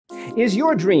Is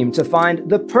your dream to find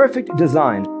the perfect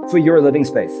design for your living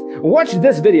space? Watch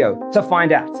this video to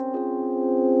find out.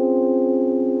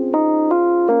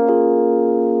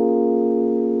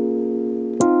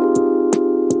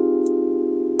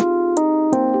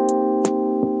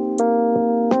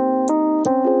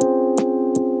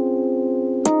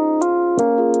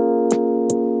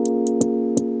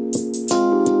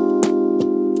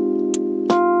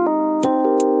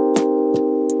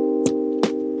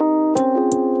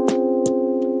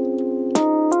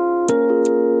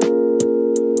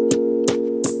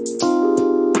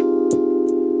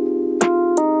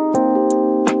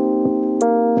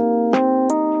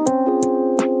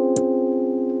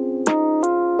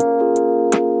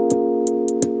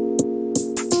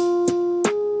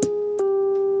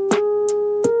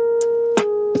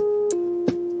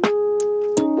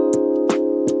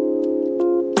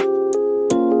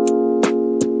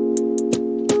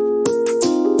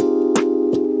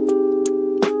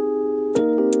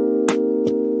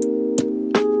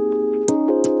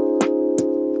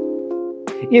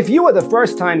 If you are the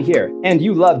first time here and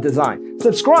you love design,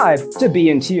 subscribe to Be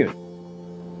in Tune.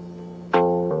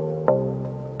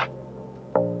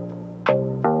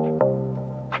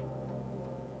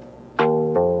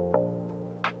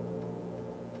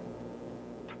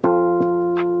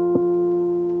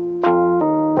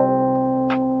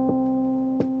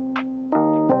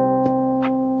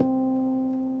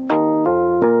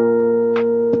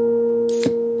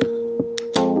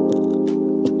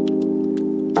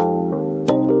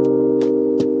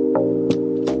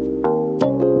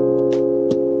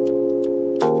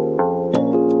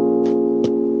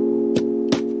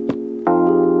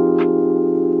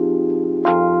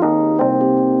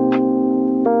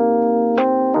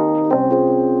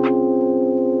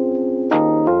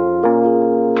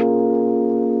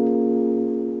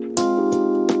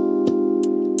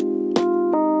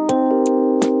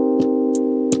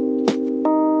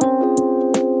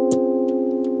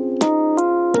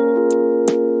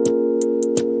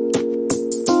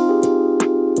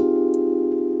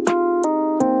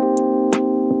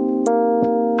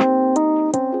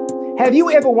 Have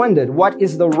you ever wondered what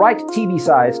is the right TV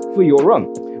size for your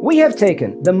room? We have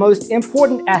taken the most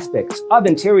important aspects of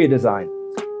interior design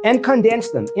and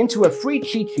condensed them into a free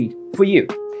cheat sheet for you.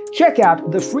 Check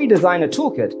out the free designer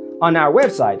toolkit on our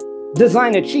website,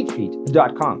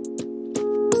 designercheatsheet.com.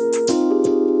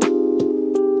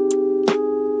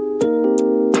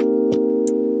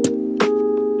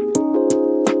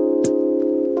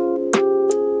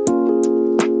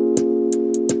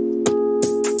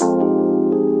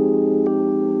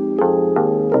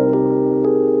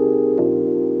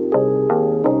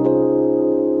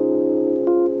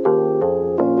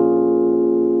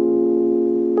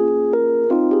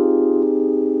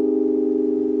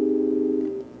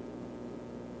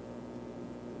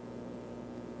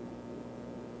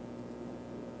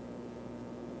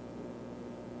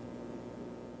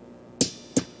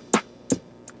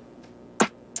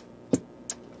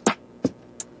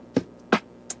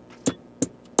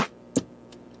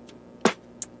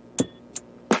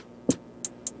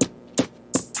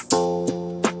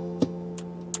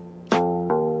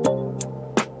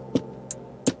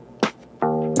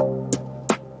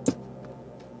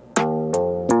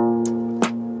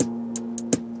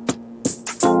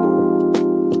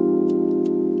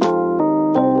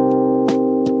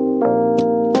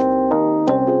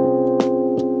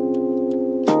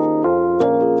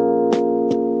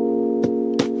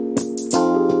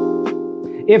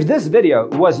 If this video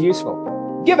was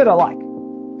useful, give it a like.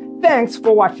 Thanks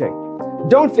for watching.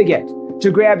 Don't forget to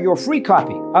grab your free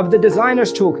copy of the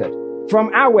Designer's Toolkit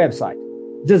from our website,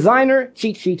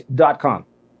 designercheatsheet.com.